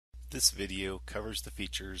This video covers the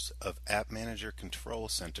features of AppManager Control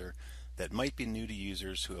Center that might be new to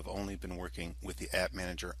users who have only been working with the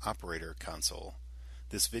AppManager Operator Console.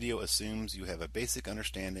 This video assumes you have a basic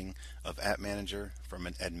understanding of AppManager from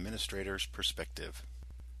an administrator's perspective.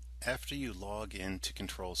 After you log into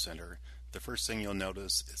Control Center, the first thing you'll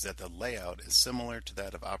notice is that the layout is similar to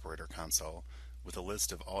that of Operator Console, with a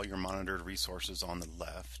list of all your monitored resources on the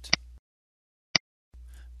left.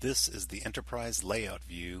 This is the enterprise layout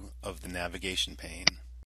view of the navigation pane.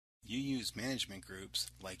 You use management groups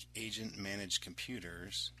like Agent Managed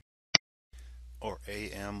Computers or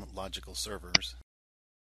AM Logical Servers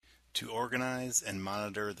to organize and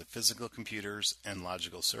monitor the physical computers and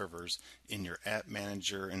logical servers in your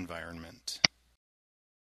AppManager environment.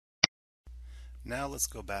 Now let's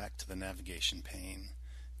go back to the navigation pane.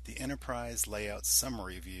 The Enterprise Layout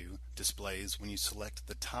Summary view displays when you select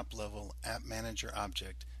the top-level AppManager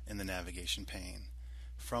object in the navigation pane.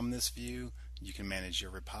 From this view, you can manage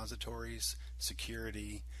your repositories,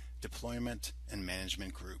 security, deployment, and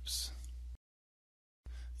management groups.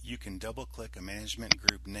 You can double-click a management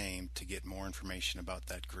group name to get more information about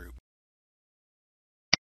that group.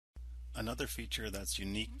 Another feature that's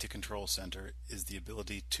unique to Control Center is the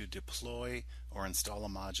ability to deploy or install a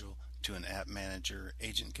module to an AppManager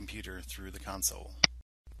agent computer through the console.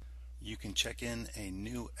 You can check in a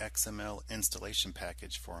new XML installation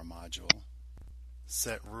package for a module,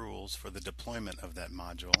 set rules for the deployment of that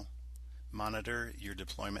module, monitor your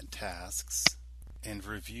deployment tasks, and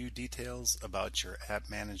review details about your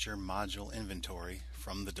AppManager module inventory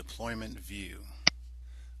from the deployment view.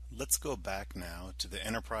 Let's go back now to the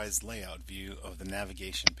Enterprise Layout view of the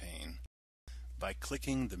navigation pane. By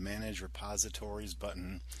clicking the Manage Repositories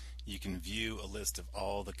button, you can view a list of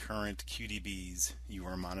all the current QDBs you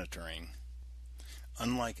are monitoring.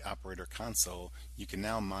 Unlike Operator Console, you can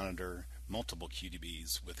now monitor multiple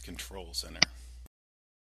QDBs with Control Center.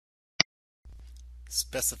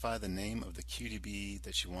 Specify the name of the QDB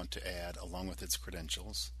that you want to add along with its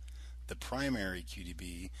credentials. The primary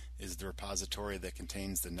QDB is the repository that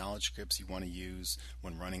contains the knowledge scripts you want to use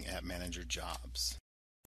when running AppManager jobs.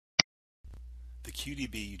 The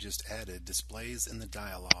QDB you just added displays in the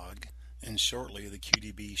dialog, and shortly the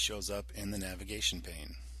QDB shows up in the navigation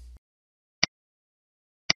pane.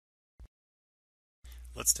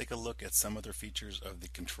 Let's take a look at some other features of the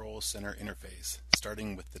Control Center interface,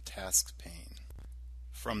 starting with the Tasks pane.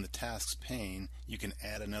 From the Tasks pane, you can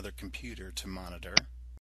add another computer to monitor.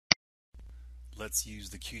 Let's use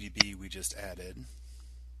the QDB we just added.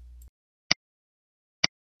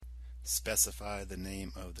 Specify the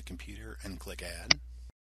name of the computer and click Add.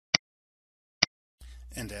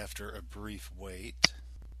 And after a brief wait,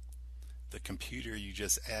 the computer you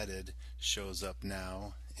just added shows up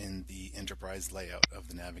now in the enterprise layout of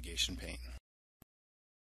the navigation pane.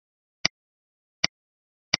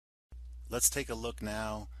 Let's take a look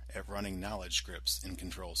now at running knowledge scripts in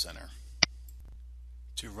Control Center.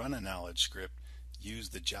 To run a knowledge script, use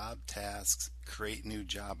the Job Tasks Create New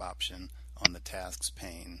Job option on the Tasks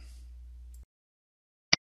pane.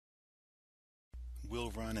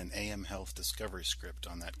 We'll run an AM Health Discovery script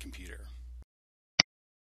on that computer.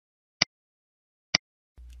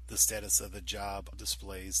 The status of the job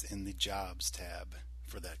displays in the Jobs tab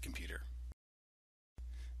for that computer.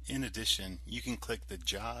 In addition, you can click the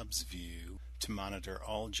Jobs view to monitor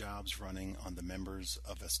all jobs running on the members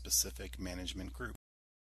of a specific management group.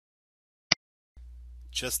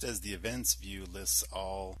 Just as the Events view lists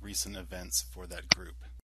all recent events for that group.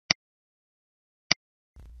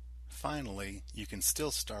 Finally, you can still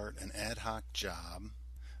start an ad hoc job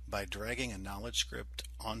by dragging a knowledge script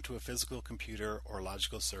onto a physical computer or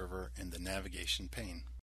logical server in the navigation pane.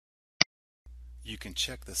 You can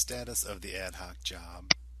check the status of the ad hoc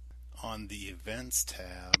job on the Events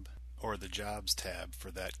tab or the Jobs tab for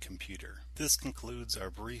that computer. This concludes our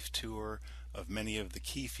brief tour of many of the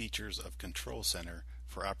key features of Control Center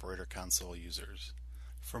for Operator Console users.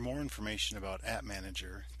 For more information about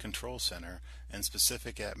AppManager, Control Center, and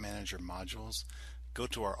specific AppManager modules, go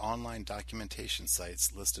to our online documentation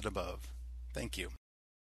sites listed above. Thank you.